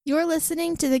You're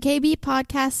listening to the KB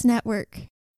Podcast Network.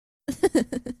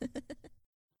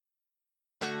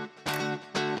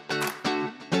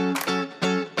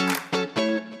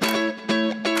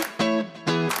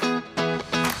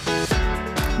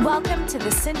 Welcome to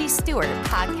the Cindy Stewart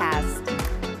Podcast,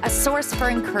 a source for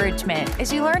encouragement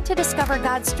as you learn to discover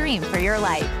God's dream for your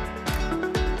life.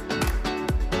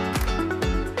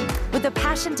 With a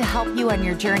passion to help you on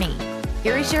your journey,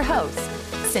 here is your host,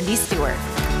 Cindy Stewart.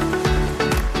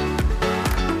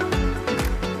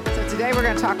 Today we're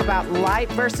going to talk about light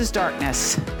versus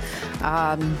darkness.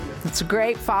 It's a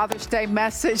great Father's Day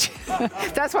message.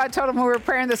 That's why I told him when we were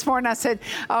praying this morning, I said,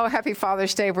 oh, happy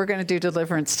Father's Day. We're going to do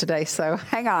deliverance today, so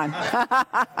hang on.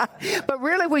 But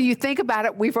really, when you think about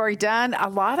it, we've already done a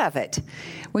lot of it.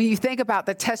 When you think about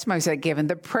the testimonies that are given,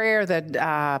 the prayer,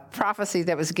 the prophecy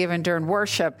that was given during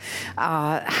worship,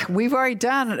 we've already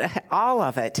done all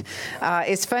of it.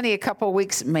 It's funny, a couple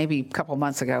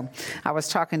months ago, I was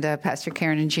talking to Pastor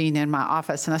Karen and Jean in my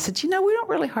office, and I said, we don't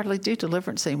really hardly do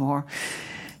deliverance anymore.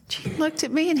 Gene looked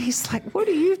at me and he's like, what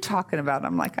are you talking about?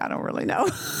 I'm like, I don't really know.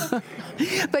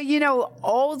 But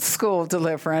old school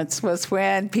deliverance was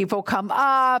when people come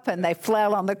up and they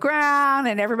flail on the ground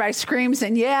and everybody screams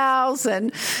and yells.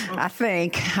 And I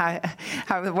think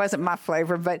it wasn't my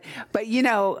flavor, but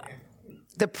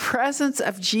the presence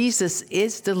of Jesus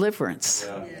is deliverance.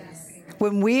 Yeah.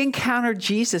 When we encounter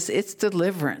Jesus, it's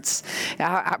deliverance.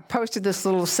 I posted this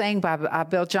little saying by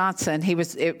Bill Johnson. It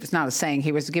was not a saying,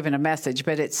 he was given a message,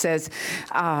 but it says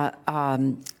that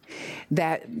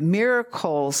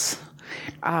miracles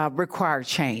require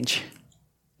change.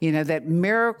 That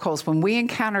miracles, when we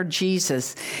encounter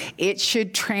Jesus, it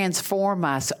should transform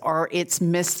us or we've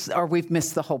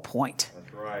missed the whole point.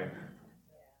 That's right.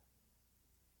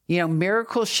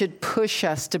 Miracles should push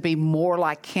us to be more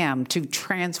like him, to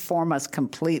transform us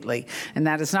completely. And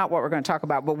that is not what we're going to talk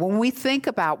about. But when we think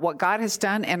about what God has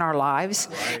done in our lives,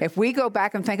 if we go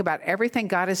back and think about everything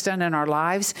God has done in our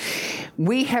lives,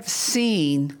 we have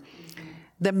seen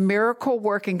the miracle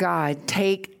working God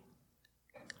take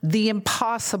the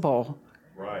impossible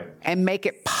and make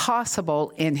it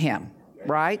possible in him.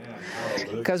 Right?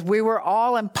 Because we were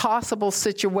all impossible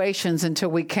situations until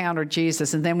we encountered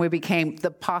Jesus, and then we became the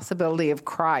possibility of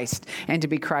Christ and to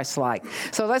be Christ-like.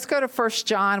 So let's go to 1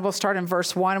 John. We'll start in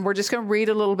verse 1, and we're just going to read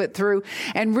a little bit through.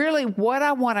 And really what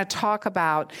I want to talk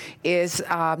about is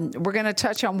we're going to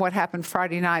touch on what happened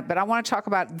Friday night, but I want to talk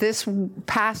about this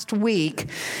past week.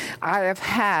 I have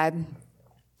had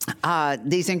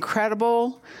these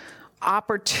incredible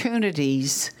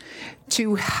opportunities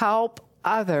to help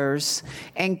others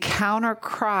encounter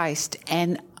Christ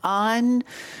and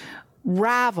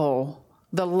unravel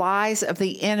the lies of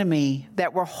the enemy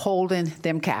that were holding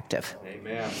them captive.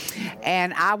 Amen.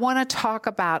 And I want to talk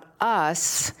about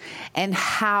us and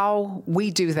how we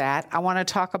do that. I want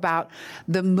to talk about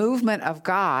the movement of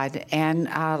God. And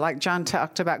like John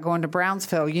talked about going to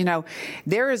Brownsville,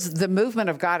 the movement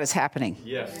of God is happening.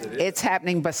 Yes, it is. It's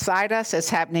happening beside us. It's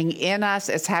happening in us.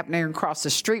 It's happening across the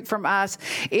street from us.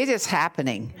 It is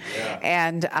happening. Yeah.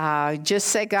 And just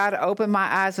say, God, open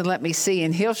my eyes and let me see.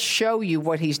 And he'll show you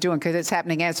what he's doing because it's happening.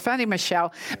 And it's funny,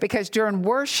 Michelle, because during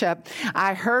worship,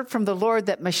 I heard from the Lord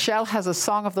that Michelle has a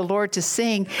song of the Lord to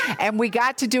sing, and we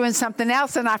got to doing something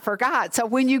else, and I forgot. So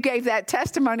when you gave that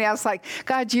testimony, I was like,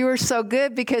 God, you are so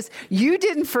good because you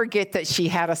didn't forget that she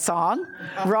had a song,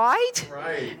 right?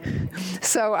 Right.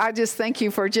 So I just thank you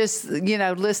for just,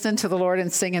 listening to the Lord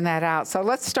and singing that out. So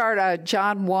let's start 1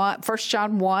 John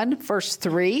 1, verse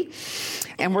 3.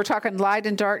 And we're talking light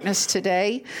and darkness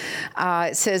today.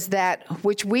 It says that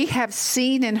which we have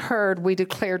seen and heard, we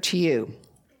declare to you.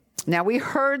 Now, we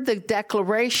heard the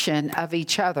declaration of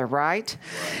each other, right?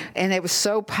 And it was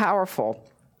so powerful.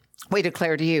 We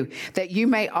declare to you that you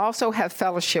may also have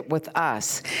fellowship with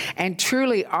us. And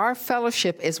truly, our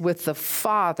fellowship is with the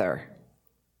Father,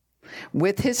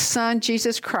 with his Son,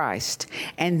 Jesus Christ.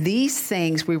 And these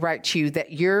things we write to you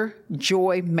that your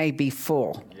joy may be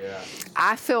full. Yeah.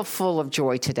 I feel full of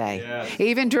joy today. Yes.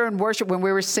 Even during worship, when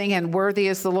we were singing Worthy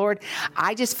is the Lord,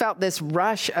 I just felt this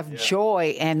rush of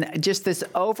joy and just this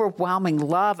overwhelming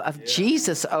love of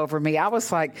Jesus over me. I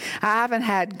was like, I haven't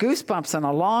had goosebumps in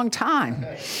a long time.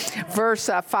 Verse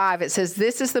 5, it says,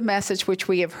 this is the message which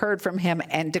we have heard from him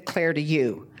and declare to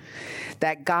you,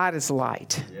 that God is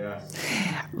light. Yes.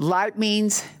 Light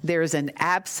means there is an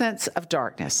absence of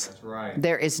darkness. That's right.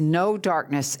 There is no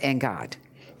darkness in God,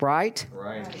 right?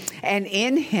 Right. And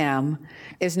in him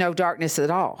is no darkness at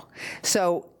all.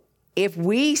 So if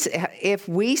we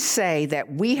say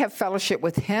that we have fellowship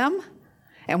with him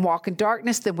and walk in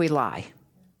darkness, then we lie.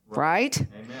 right?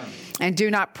 Amen. And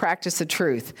do not practice the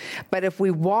truth. But if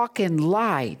we walk in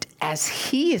light as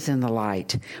he is in the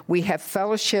light, we have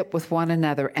fellowship with one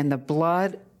another, and the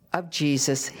blood of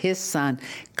Jesus, his son,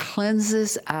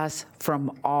 cleanses us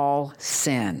from all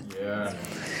sin. Yeah.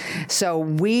 So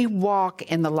we walk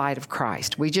in the light of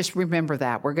Christ. We just remember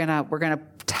that. We're gonna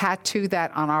tattoo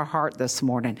that on our heart this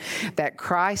morning, that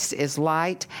Christ is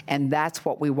light, and that's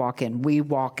what we walk in. We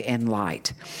walk in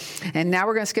light. And now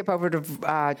we're going to skip over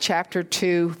to chapter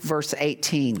 2, verse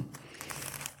 18.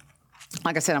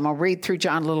 Like I said, I'm going to read through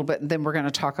John a little bit, and then we're going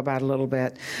to talk about it a little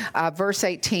bit. Verse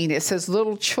 18, it says,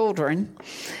 little children,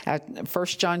 1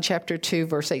 John chapter 2,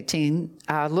 verse 18,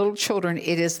 little children,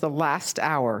 it is the last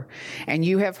hour, and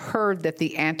you have heard that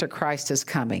the Antichrist is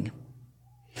coming.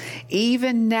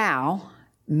 Even now,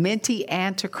 many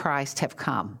antichrists have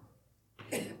come,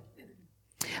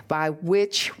 by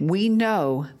which we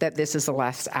know that this is the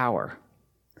last hour.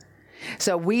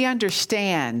 So we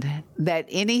understand that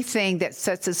anything that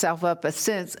sets itself up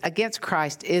against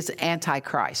Christ is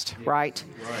antichrist, right?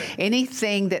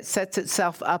 Anything that sets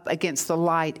itself up against the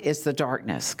light is the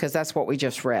darkness, because that's what we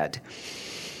just read.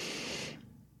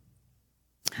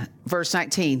 Verse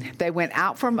 19, they went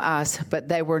out from us, but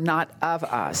they were not of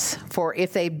us. For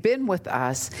if they'd been with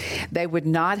us, they would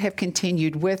not have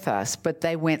continued with us, but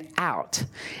they went out,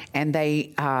 and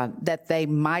that they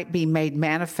might be made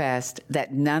manifest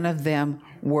that none of them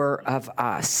were of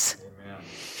us. Amen.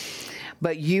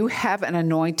 But you have an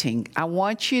anointing. I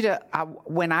want you to,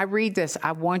 when I read this,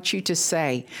 I want you to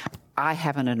say, I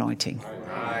have an anointing.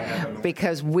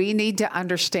 Because we need to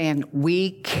understand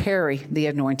we carry the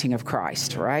anointing of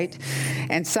Christ, right?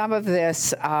 And some of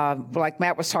this, like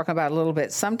Matt was talking about a little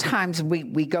bit, sometimes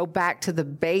we go back to the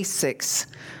basics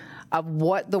of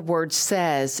what the word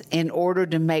says in order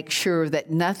to make sure that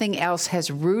nothing else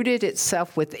has rooted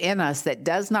itself within us that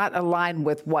does not align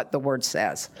with what the word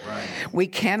says. Right. We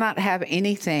cannot have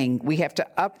anything. We have to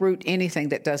uproot anything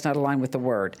that does not align with the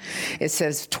word. It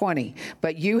says 20,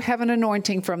 but you have an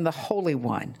anointing from the Holy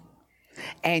One,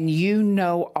 and you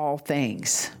know all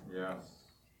things. Yeah.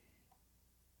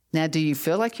 Now, do you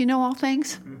feel like you know all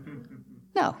things?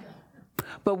 No.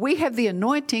 But we have the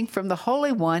anointing from the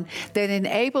Holy One that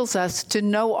enables us to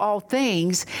know all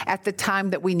things at the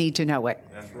time that we need to know it.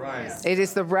 That's right. It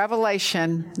is the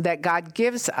revelation that God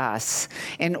gives us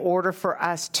in order for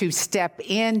us to step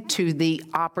into the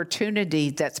opportunity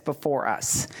that's before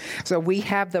us. So we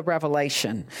have the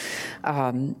revelation.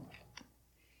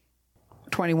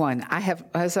 21.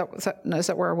 Is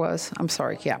that where I was? I'm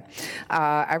sorry. Yeah.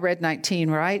 I read 19,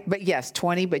 right? But yes,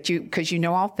 20, because you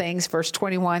know all things. Verse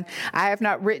 21, I have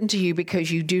not written to you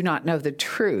because you do not know the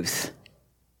truth,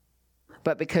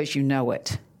 but because you know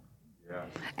it. Yeah.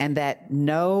 And that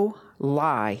no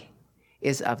lie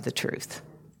is of the truth.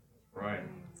 Right.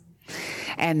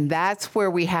 And that's where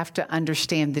we have to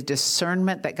understand the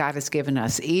discernment that God has given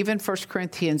us. Even 1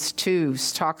 Corinthians 2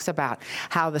 talks about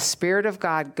how the Spirit of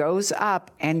God goes up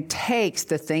and takes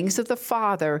the things of the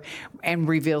Father and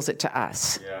reveals it to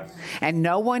us. Yes. And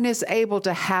no one is able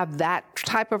to have that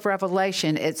type of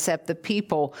revelation except the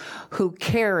people who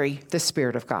carry the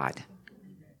Spirit of God.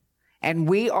 And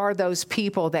we are those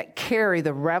people that carry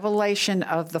the revelation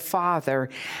of the Father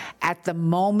at the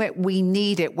moment we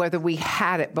need it, whether we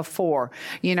had it before.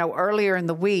 You know, earlier in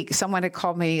the week, someone had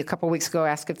called me a couple of weeks ago,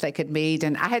 asked if they could meet,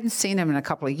 and I hadn't seen them in a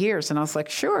couple of years. And I was like,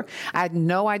 sure. I had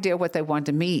no idea what they wanted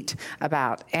to meet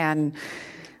about. And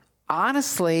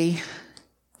honestly,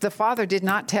 the Father did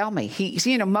not tell me.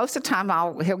 Most of the time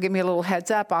he'll give me a little heads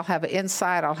up. I'll have an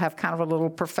insight. I'll have kind of a little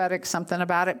prophetic something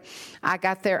about it. I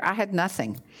got there. I had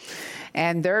nothing.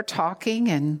 And they're talking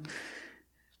and,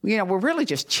 we're really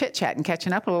just chit-chatting,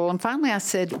 catching up a little. And finally I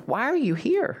said, why are you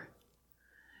here?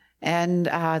 And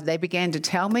they began to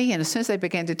tell me. And as soon as they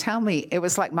began to tell me, it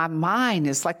was like my mind,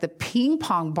 it's like the ping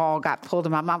pong ball got pulled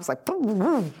in my mind. I was like,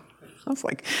 I was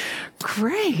like,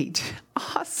 great,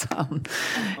 awesome.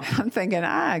 I'm thinking,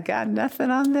 I got nothing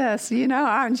on this.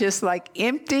 I'm just like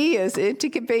empty as empty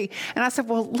could be. And I said,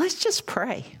 well, let's just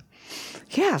pray.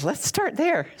 Yeah, let's start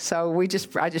there. So I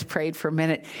just prayed for a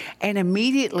minute. And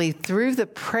immediately through the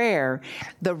prayer,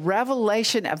 the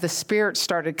revelation of the Spirit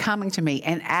started coming to me.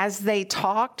 And as they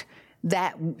talked,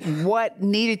 that what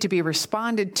needed to be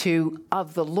responded to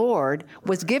of the Lord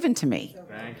was given to me.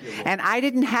 And I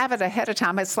didn't have it ahead of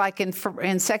time. It's like in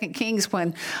 2 Kings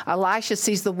when Elisha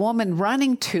sees the woman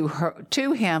running to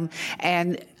him,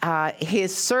 and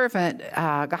his servant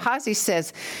Gehazi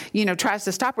says, tries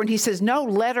to stop her, and he says, "No,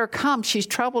 let her come. She's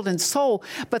troubled in soul,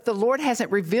 but the Lord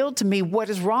hasn't revealed to me what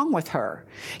is wrong with her."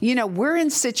 We're in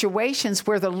situations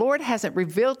where the Lord hasn't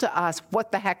revealed to us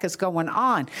what the heck is going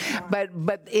on, but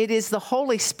it is the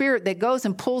Holy Spirit that goes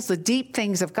and pulls the deep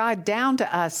things of God down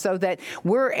to us so that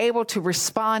we're able to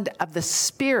respond of the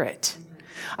Spirit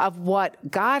of what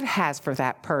God has for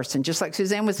that person. Just like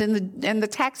Suzanne was in the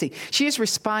taxi. She is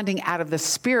responding out of the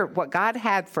Spirit, what God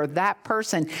had for that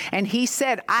person. And he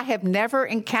said, "I have never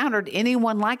encountered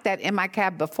anyone like that in my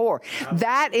cab before."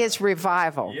 That is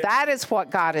revival. Yeah. That is what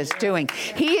God is doing.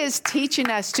 He is teaching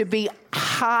us to be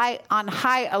on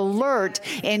high alert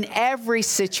in every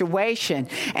situation.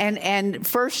 And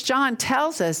 1 John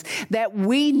tells us that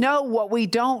we know what we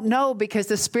don't know because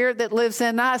the Spirit that lives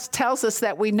in us tells us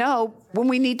that we know when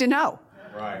we need to know.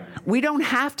 Right. We don't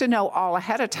have to know all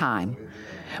ahead of time.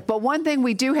 But one thing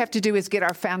we do have to do is get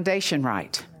our foundation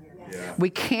right. Yeah. We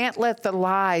can't let the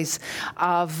lies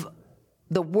of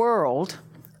the world,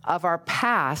 of our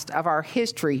past, of our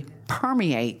history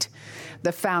permeate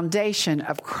the foundation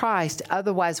of Christ.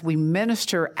 Otherwise, we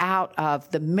minister out of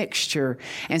the mixture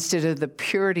instead of the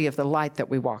purity of the light that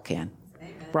we walk in.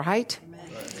 Amen. Right?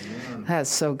 Amen. That's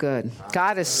so good.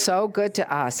 God is so good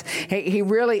to us. He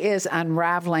really is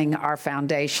unraveling our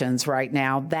foundations right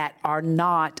now that are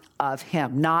not of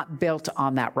Him, not built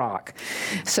on that rock.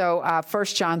 So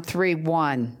 1 John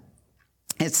 3:1,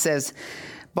 it says,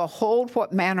 "Behold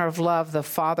what manner of love the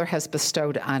Father has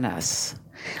bestowed on us,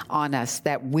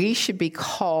 that we should be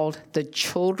called the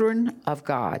children of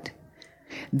God.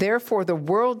 Therefore, the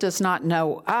world does not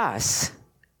know us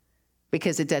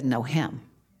because it doesn't know Him."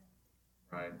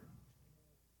 Right.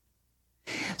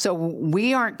 So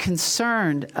we aren't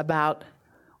concerned about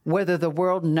whether the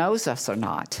world knows us or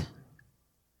not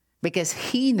because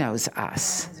He knows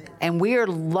us. And we are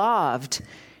loved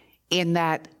in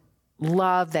that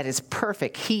love that is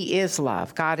perfect. He is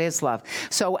love. God is love.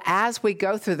 So as we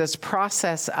go through this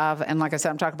process of, and like I said,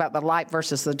 I'm talking about the light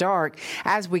versus the dark,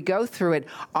 as we go through it,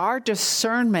 our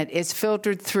discernment is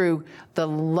filtered through the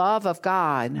love of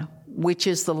God, which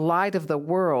is the light of the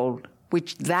world,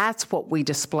 which that's what we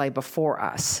display before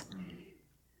us.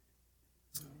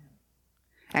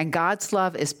 And God's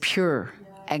love is pure,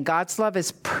 and God's love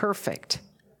is perfect.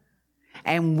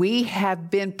 And we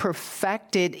have been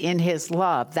perfected in His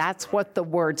love. That's what the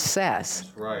Word says.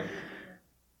 That's right.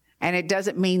 And it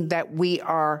doesn't mean that we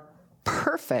are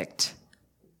perfect,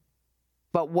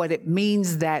 but what it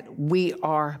means that we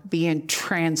are being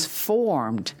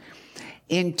transformed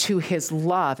into His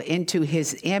love, into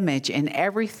His image, and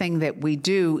everything that we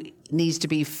do needs to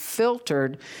be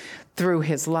filtered through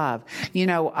His love.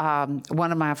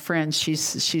 One of my friends,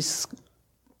 she's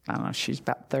I don't know, she's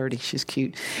about 30. She's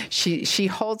cute. She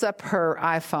holds up her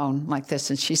iPhone like this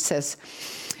and she says,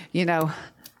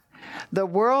 the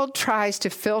world tries to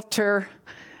filter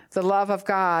the love of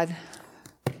God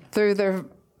through the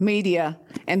media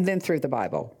and then through the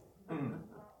Bible.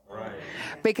 Right.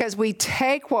 Because we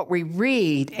take what we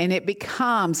read and it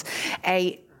becomes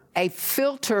a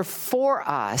filter for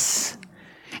us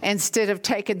instead of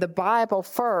taking the Bible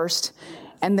first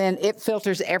and then it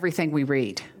filters everything we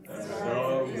read.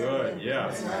 So good,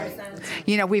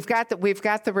 yeah. We've got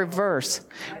the reverse.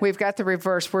 We've got the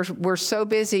reverse. We're so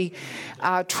busy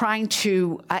trying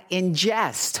to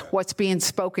ingest what's being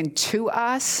spoken to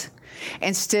us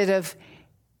instead of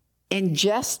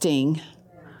ingesting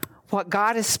what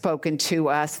God has spoken to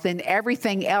us. Then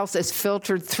everything else is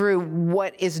filtered through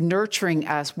what is nurturing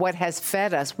us, what has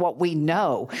fed us, what we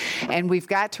know, and we've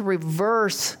got to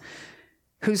reverse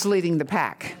who's leading the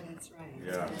pack. That's right.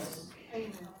 Yeah.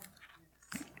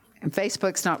 And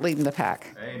Facebook's not leading the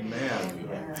pack.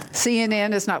 Amen.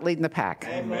 CNN is not leading the pack.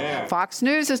 Amen. Fox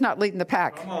News is not leading the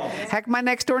pack. Heck, my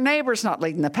next door neighbor's not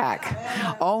leading the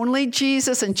pack. Only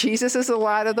Jesus, and Jesus is the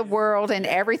light of the world, and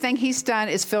everything He's done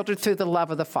is filtered through the love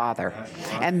of the Father.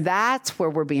 Right. And that's where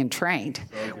we're being trained.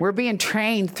 We're being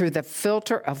trained through the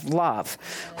filter of love.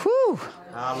 Whew.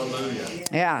 Hallelujah.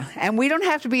 Yeah. And we don't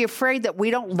have to be afraid that we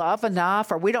don't love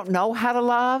enough or we don't know how to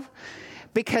love.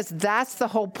 Because that's the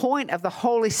whole point of the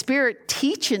Holy Spirit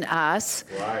teaching us.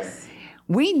 Right.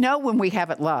 We know when we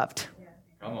haven't loved.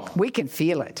 Come on. We can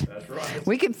feel it. That's right.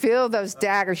 We can feel those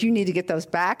daggers. You need to get those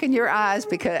back in your eyes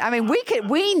because,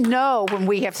 we know when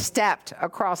we have stepped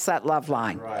across that love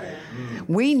line. Right.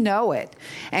 We know it.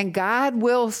 And God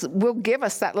will give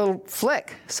us that little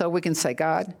flick so we can say,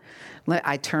 God,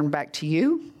 I turn back to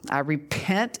you. I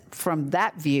repent from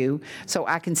that view so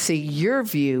I can see your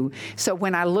view. So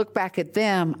when I look back at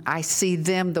them, I see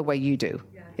them the way you do.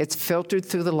 It's filtered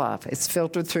through the love. It's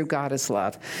filtered through God as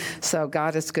love. So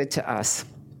God is good to us,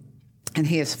 and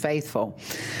he is faithful.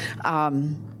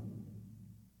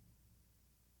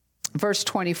 Verse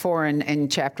 24 in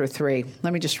chapter 3.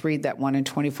 Let me just read that one in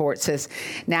 24. It says,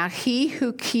 now he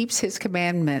who keeps his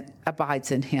commandment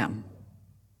abides in him.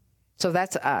 So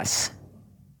that's us.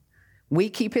 We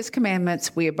keep his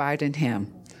commandments, we abide in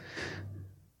him.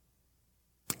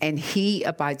 And he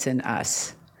abides in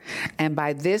us. And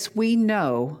by this we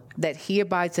know that he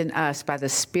abides in us by the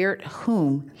Spirit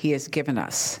whom he has given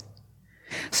us.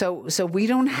 So we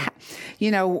don't have,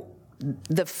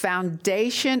 the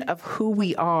foundation of who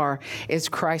we are is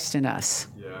Christ in us.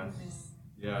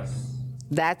 Yes.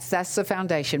 That's the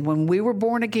foundation. When we were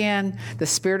born again, the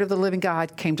Spirit of the living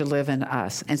God came to live in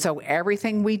us. And so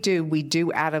everything we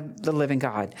do out of the living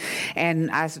God. And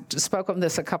I spoke on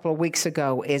this a couple of weeks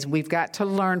ago, is we've got to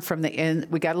learn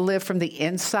we got to live from the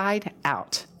inside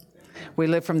out. We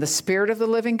live from the Spirit of the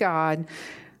living God,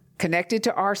 connected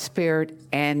to our spirit,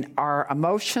 and our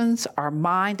emotions, our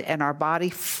mind, and our body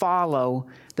follow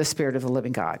the Spirit of the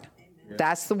living God.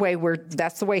 That's the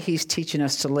way he's teaching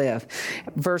us to live.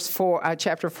 Verse 4,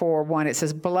 chapter 4:1, it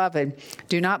says, beloved,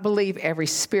 do not believe every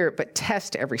spirit, but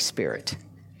test every spirit,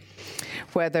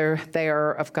 whether they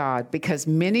are of God, because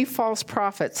many false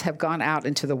prophets have gone out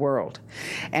into the world.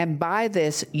 And by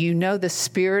this, you know the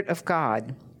Spirit of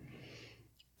God.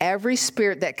 Every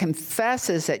spirit that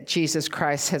confesses that Jesus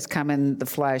Christ has come in the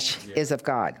flesh is of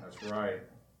God. That's right.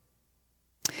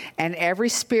 And every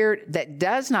spirit that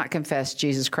does not confess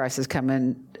Jesus Christ has come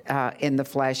in the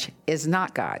flesh is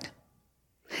not God.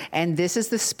 And this is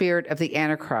the spirit of the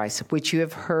Antichrist, which you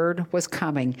have heard was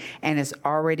coming and is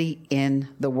already in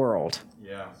the world.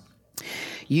 Yeah.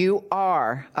 You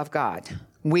are of God.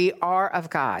 We are of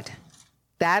God.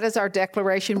 That is our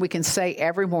declaration we can say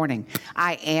every morning.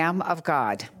 I am of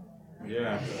God.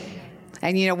 Yeah.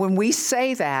 And when we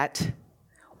say that,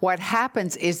 what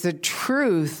happens is the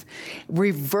truth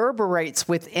reverberates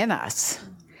within us.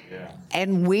 Yeah.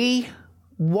 And we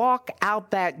walk out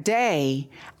that day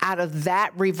out of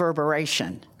that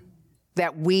reverberation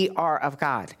that we are of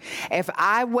God. If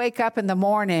I wake up in the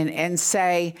morning and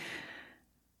say,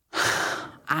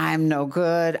 I'm no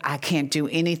good, I can't do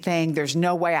anything, there's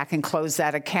no way I can close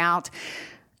that account,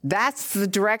 that's the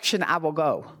direction I will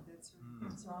go.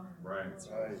 Right.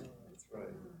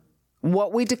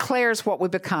 What we declare is what we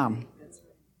become.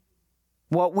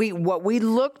 What we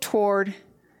look toward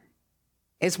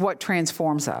is what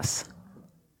transforms us.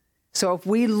 So if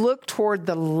we look toward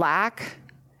the lack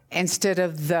instead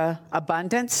of the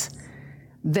abundance,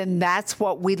 then that's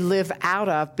what we live out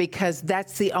of, because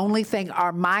that's the only thing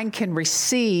our mind can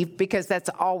receive, because that's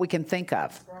all we can think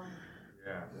of.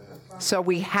 So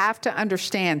we have to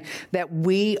understand that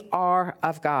we are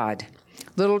of God,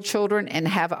 little children, and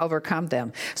have overcome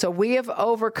them. So we have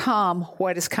overcome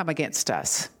what has come against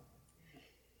us,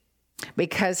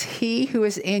 because he who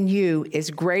is in you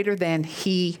is greater than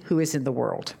he who is in the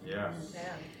world. Yeah.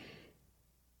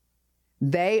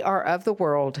 They are of the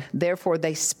world, therefore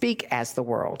they speak as the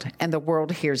world, and the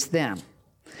world hears them.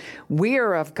 We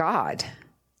are of God.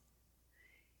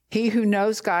 He who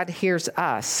knows God hears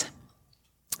us.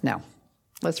 No,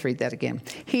 let's read that again.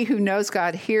 He who knows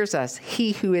God hears us.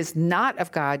 He who is not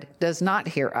of God does not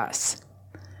hear us.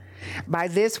 By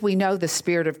this we know the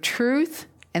spirit of truth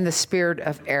and the spirit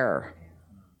of error.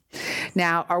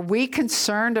 Now, are we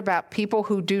concerned about people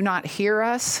who do not hear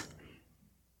us?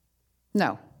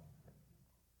 No.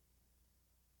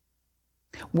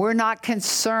 We're not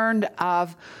concerned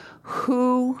of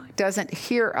who doesn't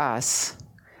hear us,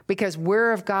 because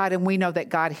we're of God and we know that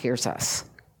God hears us.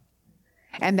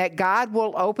 And that God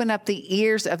will open up the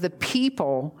ears of the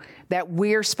people that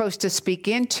we're supposed to speak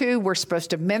into, we're supposed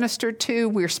to minister to,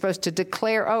 we're supposed to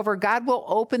declare over. God will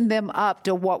open them up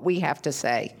to what we have to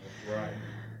say. Right.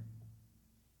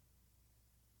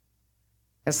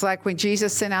 It's like when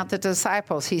Jesus sent out the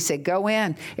disciples, he said, go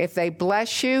in. If they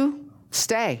bless you,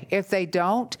 stay. If they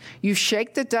don't, you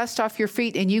shake the dust off your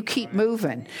feet and you keep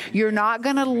moving. You're not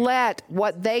going to let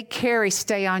what they carry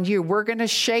stay on you. We're going to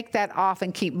shake that off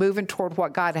and keep moving toward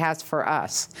what God has for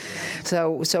us.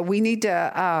 So we need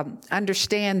to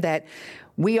understand that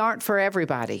we aren't for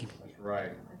everybody. That's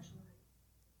right.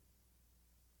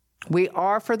 We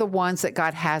are for the ones that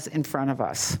God has in front of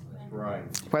us. Right.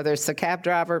 Whether it's the cab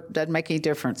driver, doesn't make any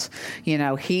difference.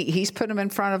 He's put them in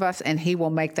front of us, and he will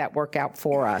make that work out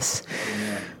for us.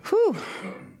 Amen. Whew.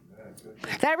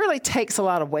 That really takes a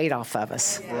lot of weight off of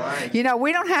us. Right. You know,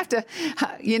 we don't have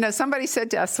to, somebody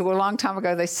said to us a long time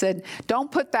ago, they said,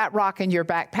 don't put that rock in your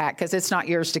backpack because it's not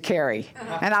yours to carry.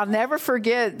 And I'll never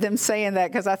forget them saying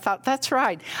that because I thought, that's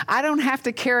right. I don't have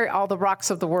to carry all the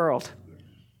rocks of the world.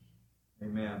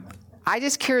 Amen. I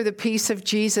just carry the peace of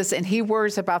Jesus, and he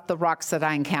worries about the rocks that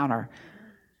I encounter.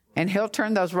 And he'll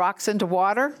turn those rocks into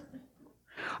water,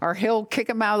 or he'll kick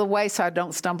them out of the way so I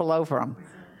don't stumble over them.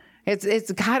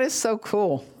 It's God is so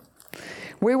cool.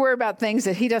 We worry about things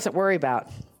that he doesn't worry about.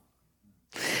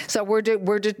 So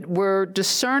we're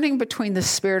discerning between the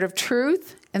spirit of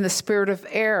truth and the spirit of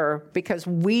error because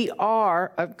we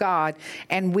are of God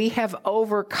and we have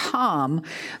overcome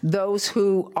those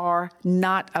who are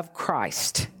not of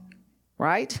Christ.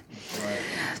 Right?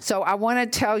 So I want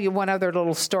to tell you one other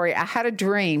little story. I had a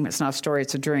dream. It's not a story,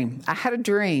 it's a dream. I had a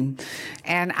dream,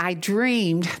 and I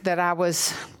dreamed that I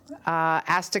was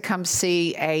asked to come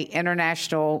see a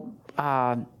internationally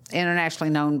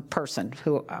known person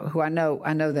who I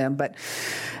know them, but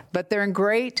they're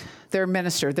a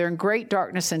minister. They're in great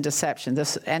darkness and deception.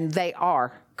 And they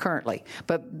are currently,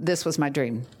 but this was my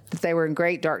dream. They were in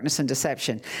great darkness and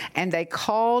deception. And they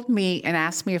called me and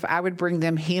asked me if I would bring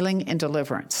them healing and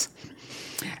deliverance.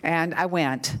 And I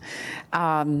went.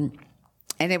 And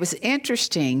it was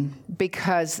interesting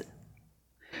because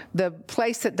the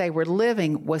place that they were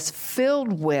living was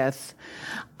filled with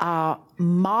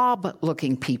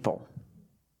mob-looking people.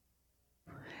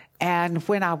 And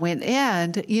when I went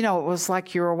in, it was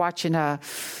like you were watching a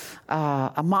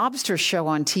mobster show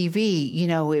on TV.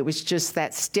 It was just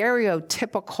that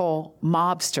stereotypical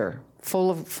mobster,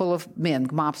 full of men,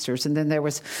 mobsters. And then there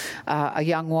was a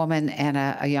young woman and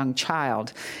a young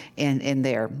child in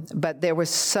there. But there was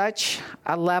such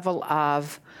a level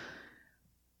of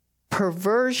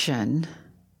perversion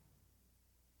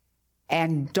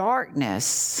and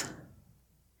darkness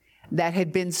that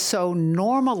had been so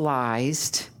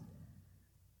normalized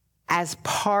as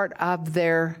part of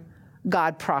their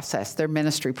God process, their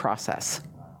ministry process.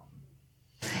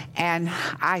 And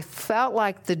I felt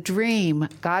like the dream,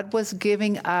 God was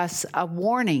giving us a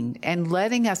warning and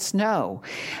letting us know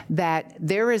that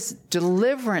there is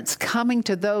deliverance coming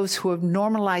to those who have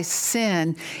normalized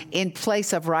sin in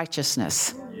place of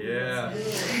righteousness. Yeah.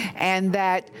 And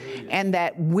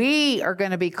that we are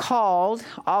going to be called,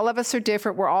 all of us are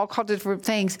different, we're all called to different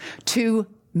things, to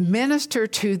minister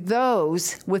to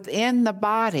those within the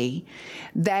body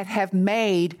that have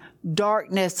made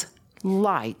darkness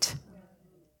light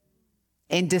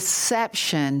and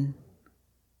deception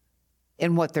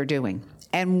in what they're doing.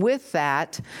 And with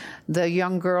that, the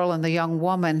young girl and the young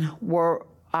woman were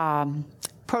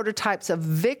prototypes of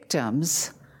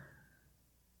victims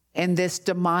in this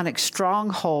demonic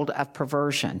stronghold of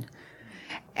perversion.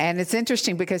 And it's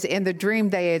interesting because in the dream,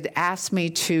 they had asked me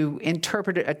to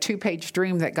interpret a 2-page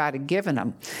dream that God had given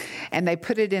them. And they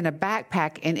put it in a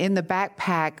backpack. And in the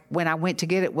backpack, when I went to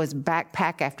get it, was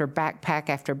backpack after backpack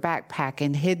after backpack.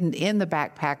 And hidden in the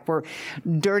backpack were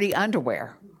dirty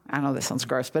underwear. I know this sounds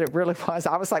gross, but it really was.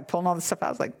 I was like pulling all this stuff. I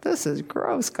was like, this is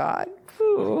gross, God.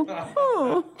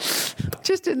 Ooh.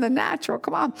 Just in the natural.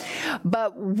 Come on.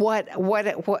 But what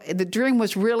the dream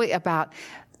was really about,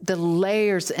 the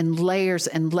layers and layers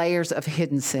and layers of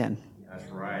hidden sin.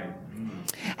 That's right.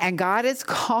 And God is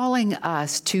calling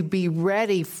us to be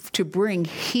ready to bring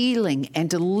healing and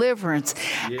deliverance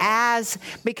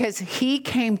because he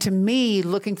came to me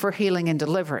looking for healing and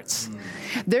deliverance.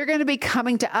 They're going to be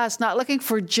coming to us not looking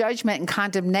for judgment and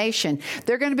condemnation.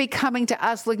 They're going to be coming to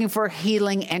us looking for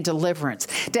healing and deliverance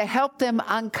to help them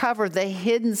uncover the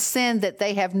hidden sin that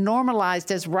they have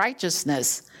normalized as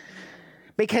righteousness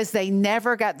because they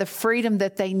never got the freedom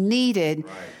that they needed.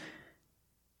 Right.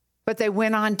 But they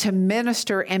went on to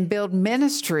minister and build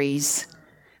ministries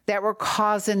that were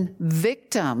causing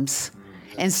victims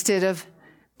instead of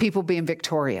people being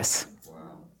victorious. Wow.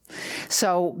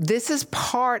 So this is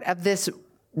part of this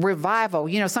revival.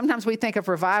 Sometimes we think of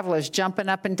revival as jumping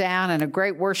up and down and a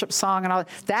great worship song and all.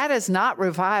 That is not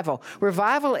revival.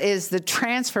 Revival is the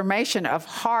transformation of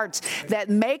hearts that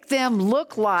make them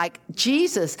look like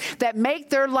Jesus, that make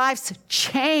their lives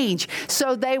change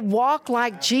so they walk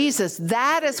like Jesus.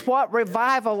 That is what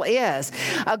revival is.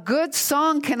 A good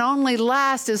song can only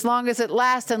last as long as it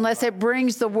lasts unless it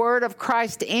brings the word of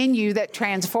Christ in you that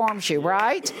transforms you,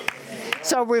 right?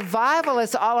 So revival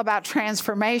is all about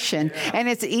transformation. And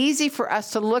it's easy for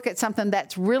us to look at something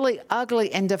that's really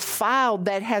ugly and defiled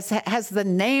that has the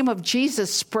name of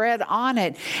Jesus spread on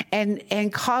it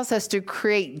and cause us to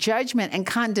create judgment and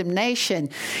condemnation.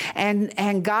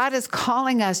 And God is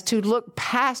calling us to look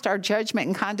past our judgment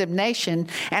and condemnation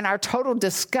and our total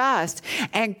disgust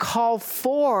and call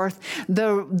forth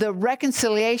the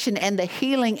reconciliation and the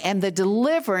healing and the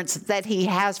deliverance that he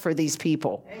has for these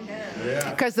people.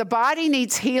 Because the body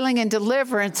needs healing and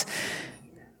deliverance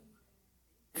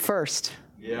first.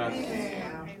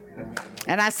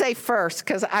 And I say first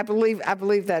because I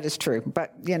believe that is true.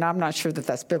 But, I'm not sure that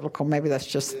that's biblical. Maybe that's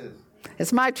just,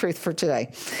 it's my truth for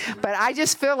today. But I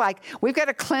just feel like we've got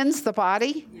to cleanse the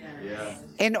body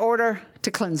in order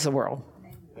to cleanse the world.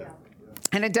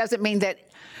 And it doesn't mean that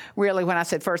really, when I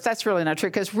said first, that's really not true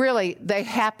because really they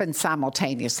happen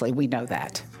simultaneously. We know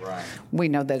that. Right. We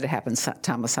know that it happens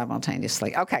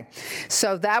simultaneously. Okay,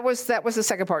 so that was the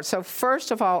second part. So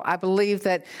first of all, I believe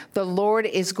that the Lord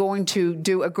is going to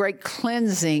do a great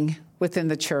cleansing within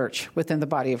the church, within the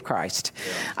body of Christ,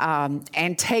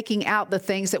 and taking out the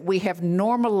things that we have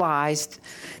normalized,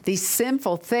 these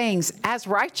sinful things as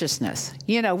righteousness.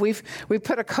 We've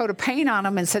put a coat of paint on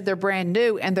them and said they're brand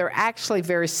new, and they're actually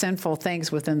very sinful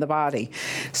things within the body.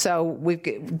 So we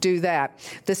do that.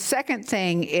 The second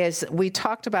thing is we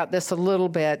talked about this a little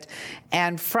bit,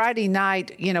 and Friday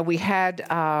night, we had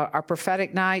our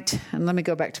prophetic night. And let me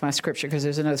go back to my scripture because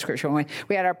there's another scripture.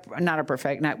 We had not our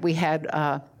prophetic night. We had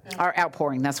our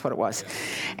outpouring, that's what it was.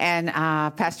 And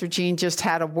Pastor Gene just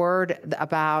had a word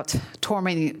about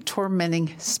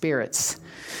tormenting spirits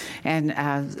and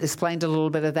explained a little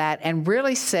bit of that and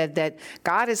really said that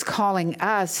God is calling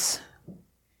us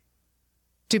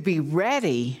to be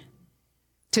ready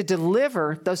to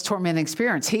deliver those tormenting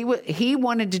spirits. He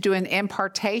wanted to do an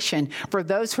impartation for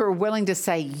those who are willing to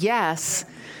say yes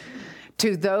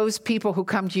to those people who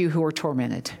come to you who are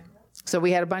tormented. So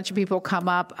we had a bunch of people come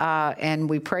up and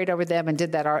we prayed over them and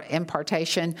did that our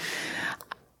impartation.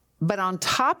 But on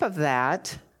top of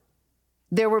that,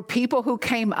 there were people who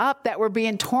came up that were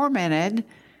being tormented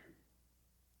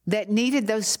that needed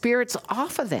those spirits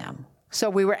off of them. So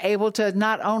we were able to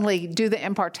not only do the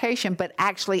impartation, but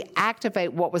actually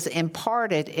activate what was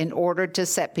imparted in order to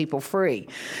set people free.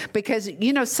 Because,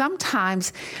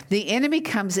 sometimes the enemy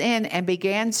comes in and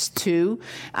begins to,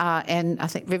 and I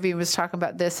think Vivian was talking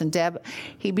about this and Deb,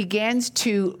 he begins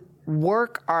to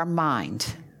work our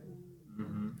mind.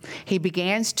 He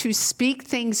begins to speak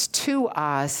things to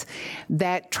us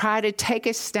that try to take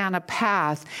us down a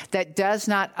path that does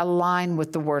not align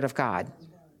with the Word of God.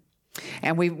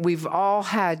 And we've all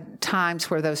had times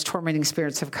where those tormenting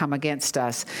spirits have come against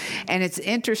us. And it's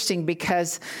interesting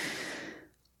because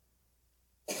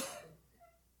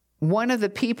one of the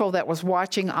people that was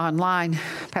watching online,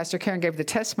 Pastor Karen gave the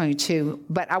testimony to,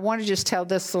 but I want to just tell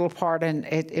this little part and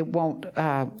it won't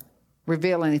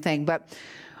reveal anything. But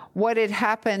what had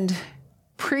happened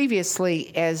previously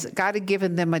is God had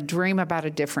given them a dream about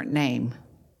a different name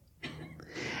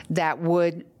that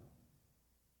would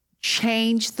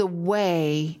change the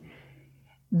way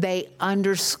they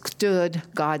understood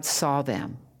God saw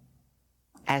them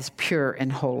as pure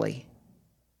and holy.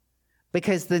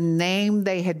 Because the name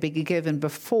they had been given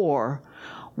before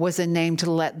was a name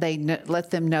to let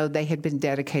them know they had been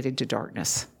dedicated to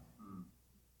darkness.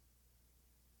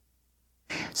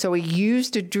 So he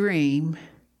used a dream,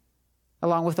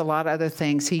 along with a lot of other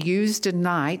things. He used a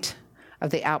night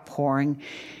of the outpouring.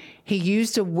 He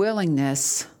used a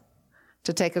willingness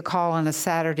to take a call on a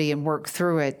Saturday and work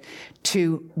through it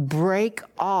to break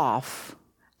off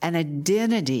an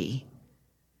identity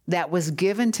that was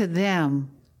given to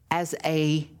them as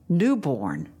a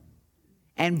newborn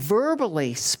and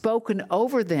verbally spoken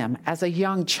over them as a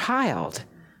young child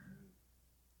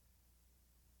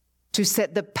to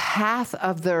set the path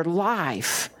of their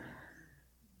life.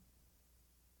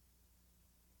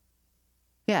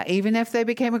 Yeah, even if they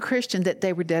became a Christian, that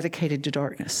they were dedicated to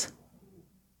darkness.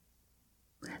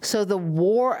 So the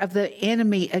war of the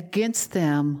enemy against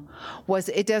them was,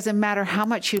 it doesn't matter how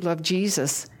much you love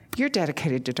Jesus, you're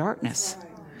dedicated to darkness.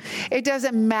 It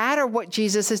doesn't matter what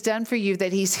Jesus has done for you,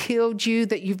 that he's healed you,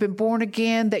 that you've been born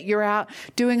again, that you're out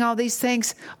doing all these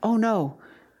things. Oh no,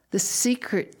 the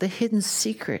secret, the hidden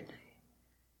secret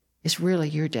is really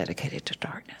you're dedicated to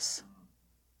darkness.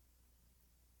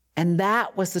 And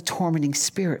that was the tormenting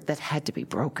spirit that had to be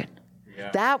broken.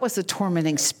 Yeah. That was the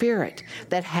tormenting spirit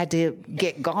that had to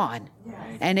get gone.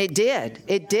 And it did.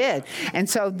 It did. And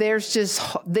so there's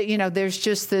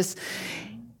just this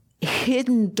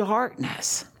hidden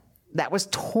darkness that was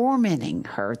tormenting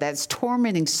her, that's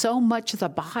tormenting so much of the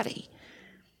body.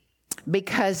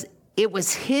 because it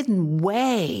was hidden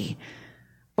way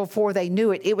before they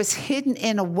knew it. It was hidden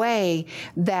in a way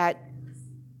that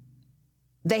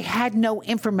they had no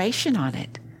information on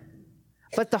it.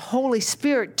 But the Holy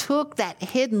Spirit took that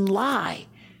hidden lie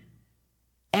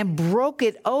and broke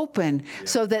it open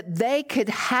so that they could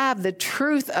have the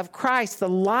truth of Christ, the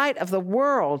light of the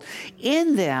world,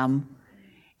 in them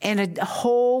in a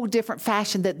whole different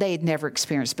fashion that they had never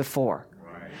experienced before.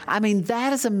 I mean,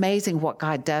 that is amazing what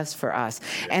God does for us.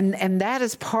 And that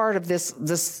is part of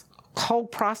this whole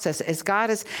process, is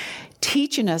God is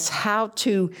teaching us how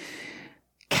to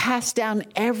cast down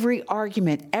every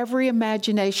argument, every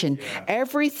imagination,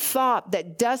 every thought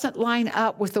that doesn't line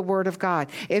up with the Word of God.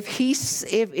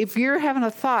 If you're having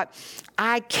a thought,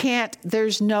 I can't,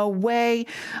 there's no way,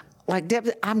 like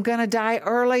Deb, I'm going to die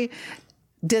early.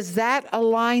 Does that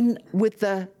align with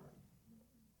the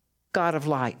God of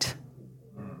light?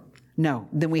 No,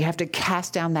 then we have to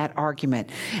cast down that argument.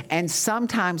 And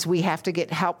sometimes we have to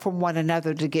get help from one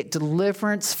another to get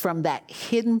deliverance from that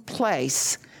hidden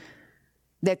place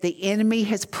that the enemy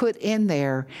has put in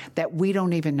there that we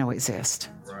don't even know exist.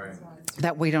 Right.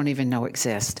 That we don't even know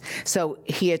exist. So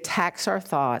he attacks our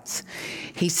thoughts.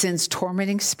 He sends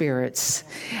tormenting spirits,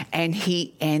 and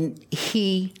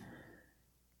he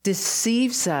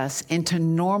deceives us into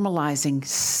normalizing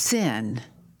sin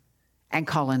and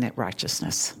calling it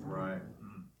righteousness. Right.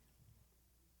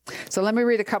 So let me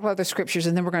read a couple other scriptures,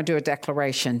 and then we're going to do a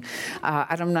declaration.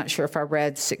 I'm not sure if I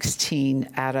read 16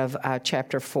 out of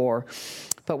chapter 4,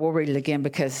 but we'll read it again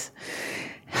because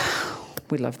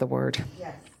we love the Word.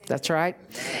 Yes. That's right.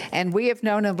 And we have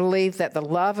known and believed that the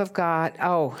love of God,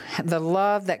 the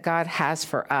love that God has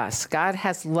for us. God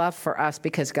has love for us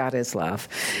because God is love.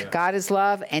 Yeah. God is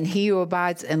love, and he who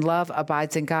abides in love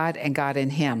abides in God, and God in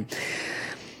him.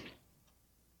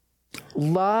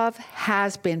 Love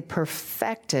has been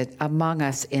perfected among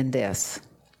us in this,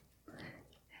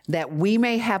 that we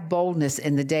may have boldness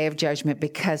in the day of judgment,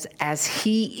 because as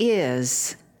he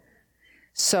is,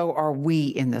 so are we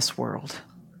in this world.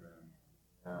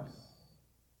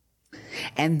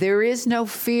 And there is no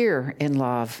fear in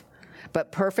love,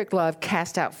 but perfect love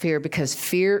casts out fear, because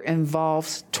fear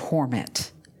involves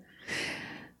torment.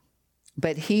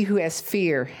 But he who has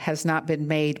fear has not been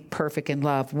made perfect in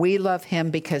love. We love him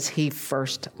because he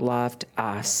first loved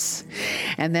us.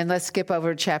 And then let's skip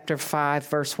over to chapter 5,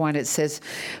 verse 1. It says,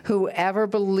 whoever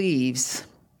believes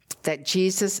that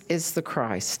Jesus is the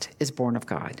Christ is born of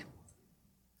God.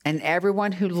 And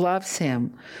everyone who loves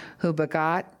him who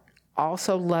begot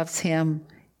also loves him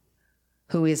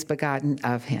who is begotten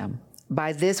of him.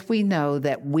 By this we know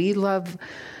that we love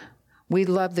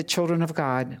the children of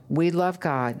God. We love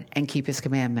God and keep his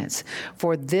commandments.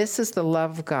 For this is the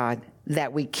love of God,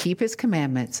 that we keep his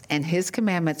commandments, and his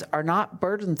commandments are not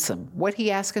burdensome. What he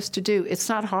asks us to do, it's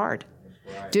not hard.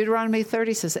 Right. Deuteronomy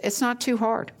 30 says it's not too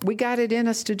hard. We got it in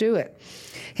us to do it.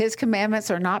 His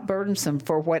commandments are not burdensome,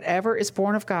 for whatever is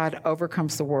born of God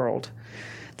overcomes the world.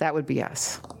 That would be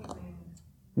us.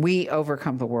 We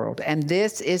overcome the world. And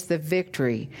this is the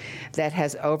victory that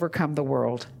has overcome the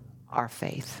world, our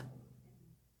faith.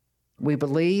 We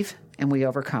believe and we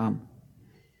overcome.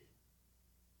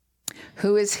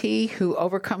 Who is he who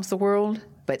overcomes the world?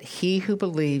 But he who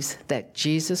believes that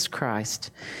Jesus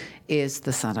Christ is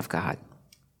the Son of God.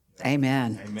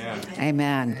 Amen. Amen.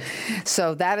 Amen.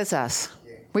 So that is us.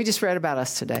 We just read about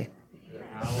us today.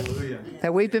 Hallelujah.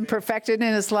 That we've been perfected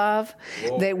in his love,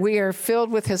 that we are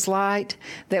filled with his light,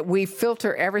 that we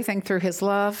filter everything through his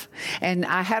love. And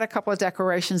I had a couple of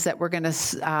declarations that we're not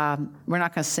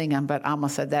going to sing them, but I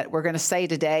almost said that we're going to say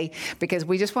today, because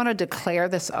we just want to declare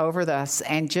this over us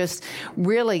and just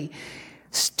really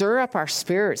stir up our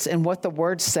spirits in what the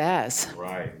word says.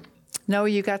 Right. Noah,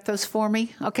 you got those for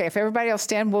me? Okay, if everybody else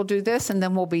stand, we'll do this and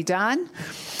then we'll be done.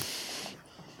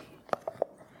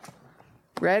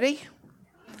 Ready?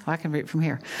 I can read from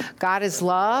here. God is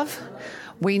love.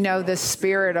 We know the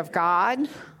Spirit of God.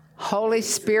 Holy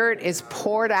Spirit is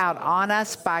poured out on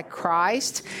us by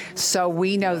Christ, so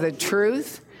we know the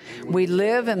truth. We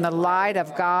live in the light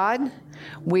of God.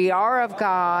 We are of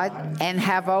God and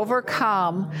have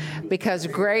overcome, because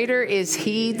greater is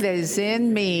he that is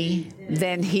in me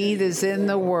than he that is in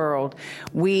the world.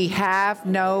 We have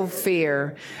no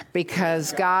fear,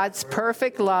 because God's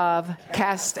perfect love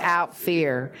casts out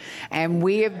fear, and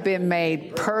we have been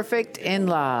made perfect in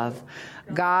love.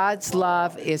 God's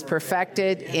love is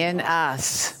perfected in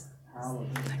us.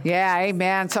 Yeah,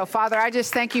 amen. So, Father, I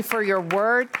just thank you for your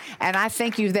word, and I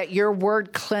thank you that your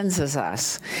word cleanses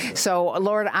us. So,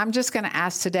 Lord, I'm just going to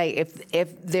ask today,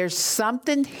 if there's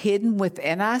something hidden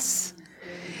within us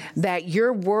that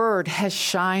your word has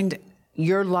shined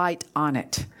your light on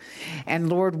it. And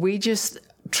Lord, we just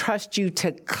trust you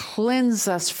to cleanse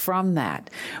us from that.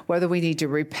 Whether we need to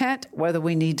repent, whether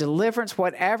we need deliverance,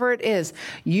 whatever it is,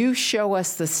 you show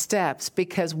us the steps,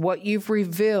 because what you've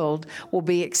revealed will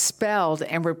be expelled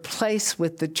and replaced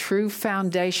with the true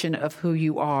foundation of who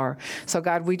you are. So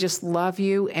God, we just love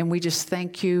you, and we just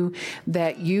thank you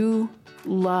that you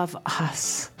love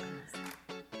us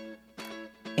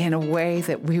in a way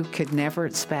that we could never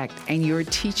expect. And you're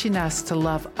teaching us to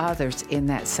love others in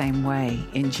that same way.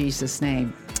 In Jesus'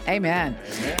 name, amen.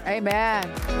 Amen.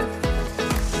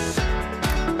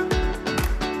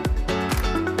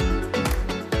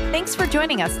 Thanks for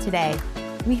joining us today.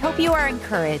 We hope you are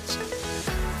encouraged.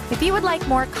 If you would like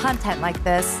more content like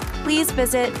this, please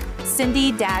visit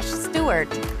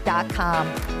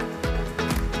cindy-stewart.com.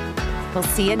 We'll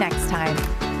see you next time.